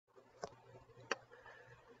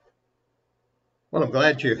Well, I'm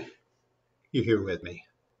glad you're here with me.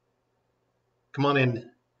 Come on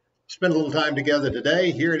in, spend a little time together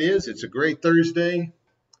today. Here it is. It's a great Thursday,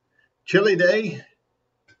 chilly day,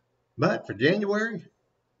 but for January,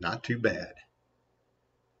 not too bad.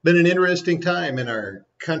 Been an interesting time in our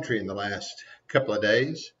country in the last couple of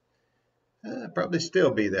days. Probably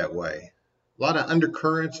still be that way. A lot of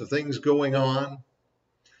undercurrents of things going on.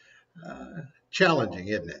 Uh, Challenging,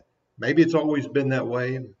 isn't it? Maybe it's always been that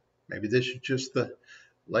way. Maybe this is just the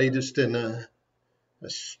latest in a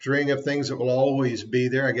string of things that will always be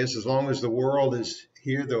there. I guess as long as the world is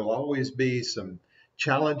here, there will always be some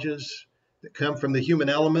challenges that come from the human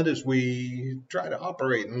element as we try to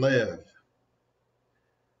operate and live.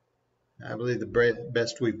 I believe the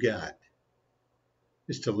best we've got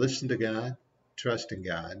is to listen to God, trust in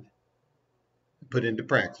God, and put into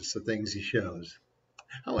practice the things He shows.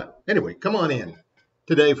 Anyway, come on in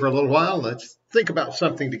today for a little while. Let's think about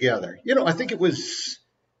something together. I think it was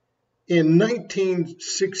in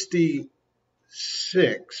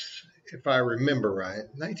 1966, if I remember right,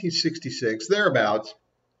 1966, thereabouts,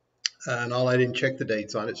 and I didn't check the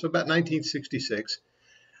dates on it. So about 1966,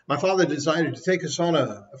 my father decided to take us on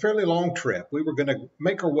a fairly long trip. We were going to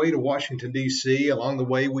make our way to Washington, D.C. Along the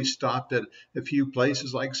way, we stopped at a few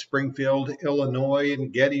places like Springfield, Illinois,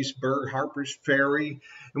 and Gettysburg, Harper's Ferry,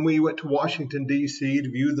 and we went to Washington, D.C. to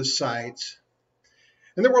view the sights.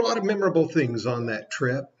 And there were a lot of memorable things on that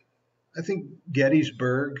trip. I think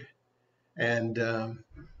Gettysburg and of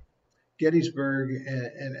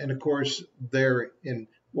course there in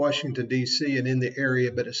Washington, D.C. and in the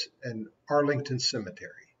area, and Arlington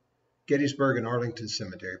Cemetery. Gettysburg and Arlington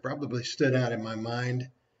Cemetery probably stood out in my mind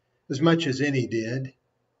as much as any did.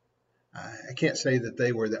 I can't say that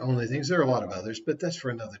they were the only things. There are a lot of others, but that's for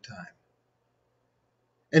another time.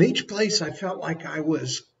 And each place I felt like I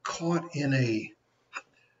was caught in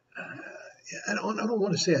I don't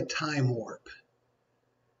want to say a time warp,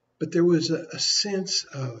 but there was a sense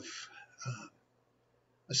of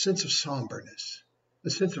somberness, a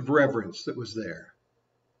sense of reverence that was there.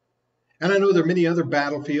 And I know there are many other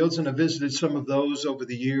battlefields, and I visited some of those over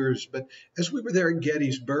the years. But as we were there at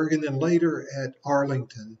Gettysburg and then later at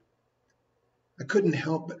Arlington, I couldn't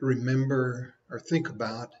help but remember or think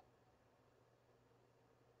about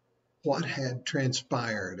what had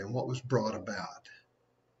transpired and what was brought about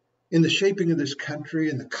in the shaping of this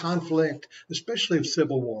country and the conflict, especially of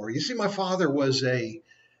Civil War. You see, my father was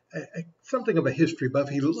something of a history buff.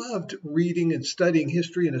 He loved reading and studying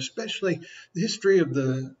history, and especially the history of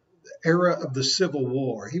the era of the Civil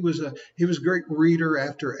War. He was a great reader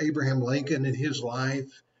after Abraham Lincoln in his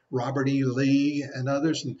life, Robert E. Lee, and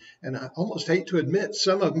others. And I almost hate to admit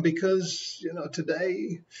some of them because,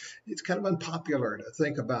 today it's kind of unpopular to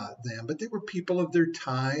think about them. But they were people of their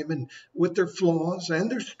time and with their flaws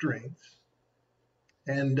and their strengths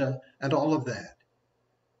and all of that.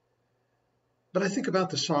 But I think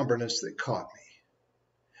about the somberness that caught me.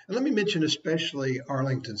 And let me mention especially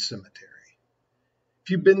Arlington Cemetery. If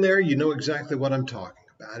you've been there, you know exactly what I'm talking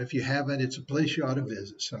about. If you haven't, it's a place you ought to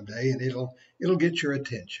visit someday, and it'll get your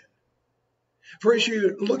attention. For as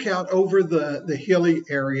you look out over the hilly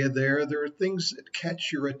area there are things that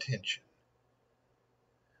catch your attention.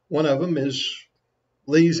 One of them is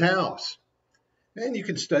Lee's house. And you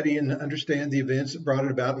can study and understand the events that brought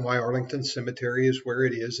it about and why Arlington Cemetery is where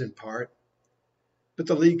it is in part. But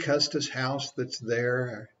the Lee Custis house that's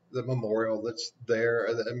there, the memorial that's there,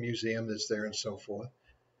 the museum that's there, and so forth.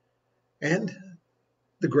 And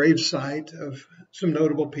the grave site of some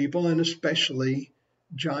notable people, and especially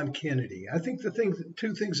John Kennedy. I think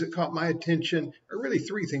two things that caught my attention, or really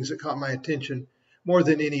three things that caught my attention more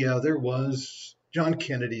than any other, was John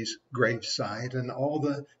Kennedy's grave site and all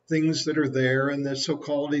the things that are there and the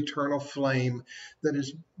so-called eternal flame that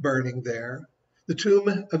is burning there. The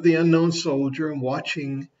tomb of the unknown soldier, and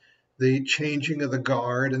watching the changing of the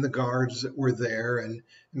guard and the guards that were there, and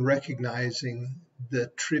recognizing the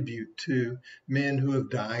tribute to men who have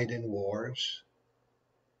died in wars.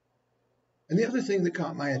 And the other thing that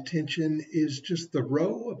caught my attention is just the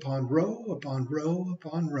row upon row upon row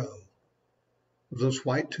upon row of those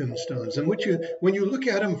white tombstones, in which when you look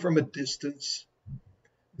at them from a distance,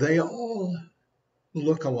 they all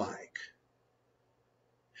look alike.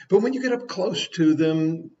 But when you get up close to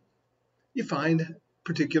them, you find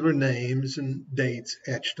particular names and dates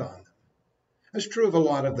etched on them. That's true of a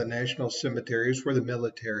lot of the national cemeteries where the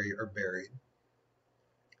military are buried.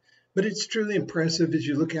 But it's truly impressive as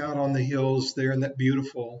you look out on the hills there in that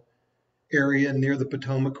beautiful area near the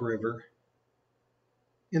Potomac River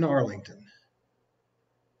in Arlington.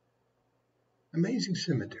 Amazing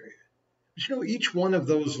cemetery. But each one of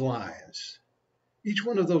those lives Each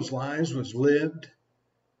one of those lives was lived,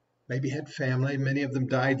 maybe had family. Many of them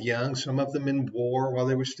died young, some of them in war while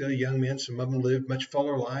they were still young men. Some of them lived much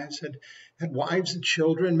fuller lives, had wives and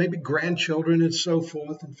children, maybe grandchildren and so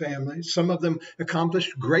forth, and families. Some of them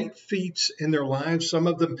accomplished great feats in their lives, some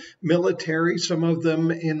of them military, some of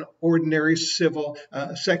them in ordinary civil,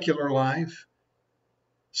 secular life.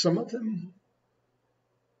 Some of them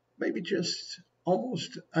maybe just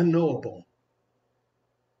almost unknowable.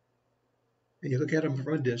 And you look at them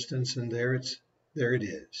from a distance, and there it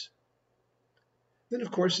is. Then,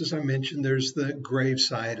 of course, as I mentioned, there's the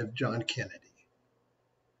graveside of John Kennedy.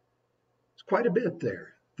 It's quite a bit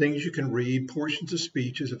there. Things you can read, portions of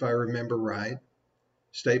speeches, if I remember right,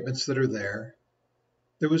 statements that are there.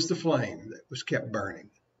 There was the flame that was kept burning.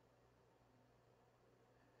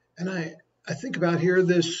 And I think about here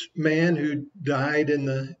this man who died in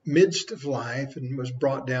the midst of life and was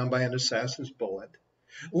brought down by an assassin's bullet,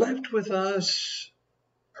 left with us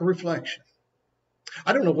a reflection.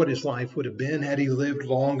 I don't know what his life would have been had he lived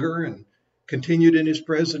longer and continued in his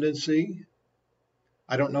presidency.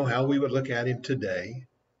 I don't know how we would look at him today.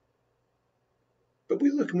 But we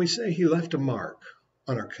look and we say he left a mark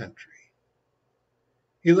on our country.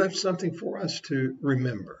 He left something for us to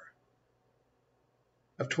remember.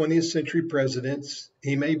 Of 20th century presidents,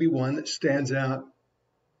 he may be one that stands out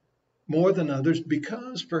more than others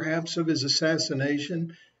because perhaps of his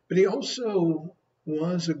assassination, but he also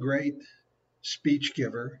was a great speech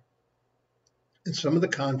giver, and some of the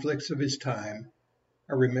conflicts of his time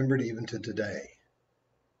are remembered even to today.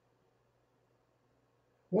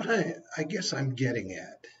 What I guess I'm getting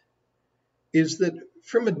at is that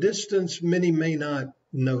from a distance, many may not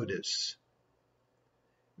notice.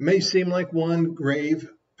 It may seem like one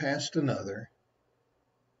grave past another,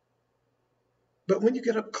 but when you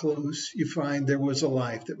get up close, you find there was a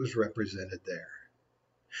life that was represented there.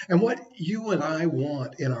 And what you and I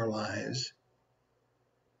want in our lives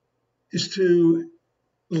is to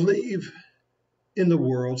leave in the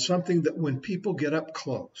world something that when people get up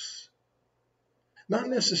close, not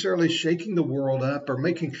necessarily shaking the world up or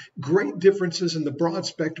making great differences in the broad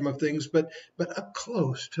spectrum of things, but up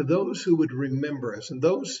close to those who would remember us and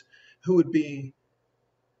those who would be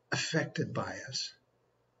affected by us.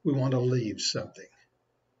 We want to leave something.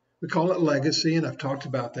 We call it legacy, and I've talked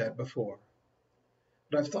about that before.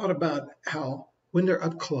 But I've thought about how when they're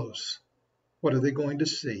up close, what are they going to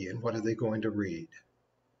see and what are they going to read?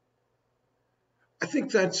 I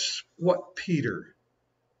think that's what Peter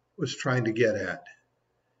was trying to get at.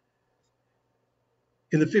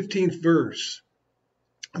 In the 15th verse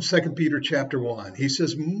of 2 Peter chapter 1, he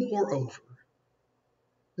says, moreover,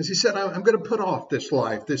 as he said, I'm going to put off this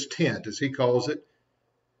life, this tent, as he calls it,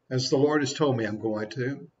 as the Lord has told me I'm going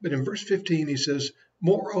to. But in verse 15, he says,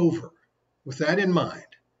 moreover, with that in mind,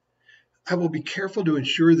 I will be careful to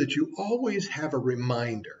ensure that you always have a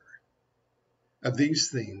reminder of these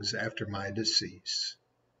things after my decease.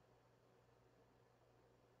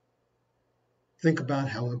 Think about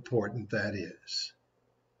how important that is.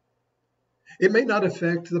 It may not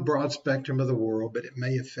affect the broad spectrum of the world, but it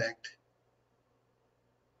may affect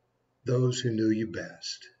those who knew you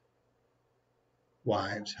best.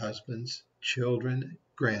 Wives, husbands, children,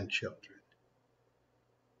 grandchildren.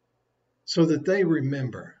 So that they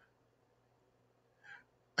remember.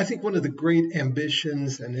 I think one of the great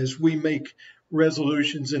ambitions, and as we make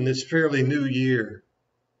resolutions in this fairly new year,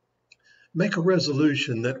 make a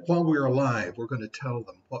resolution that while we're alive, we're going to tell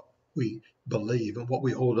them what we believe and what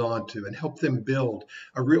we hold on to and help them build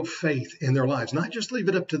a real faith in their lives. Not just leave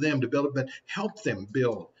it up to them to build it, but help them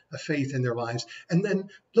build a faith in their lives. And then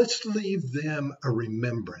let's leave them a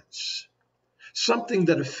remembrance, something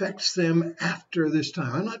that affects them after this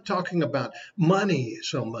time. I'm not talking about money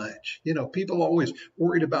so much. You know, people are always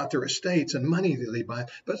worried about their estates and money they leave behind,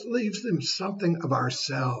 but it leaves them something of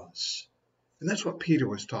ourselves. And that's what Peter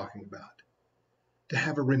was talking about. To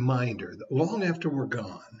have a reminder that long after we're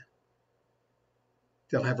gone,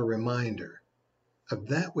 they'll have a reminder of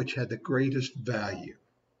that which had the greatest value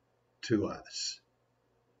to us.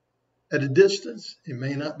 At a distance, it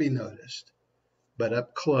may not be noticed, but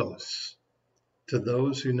up close to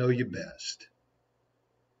those who know you best,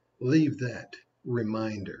 leave that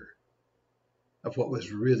reminder of what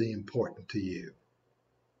was really important to you.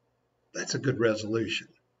 That's a good resolution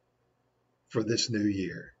for this new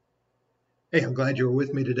year. Hey, I'm glad you were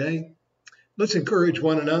with me today. Let's encourage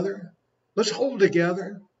one another. Let's hold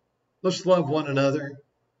together. Let's love one another.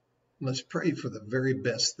 Let's pray for the very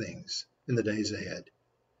best things in the days ahead.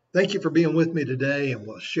 Thank you for being with me today, and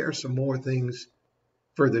we'll share some more things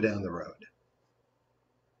further down the road.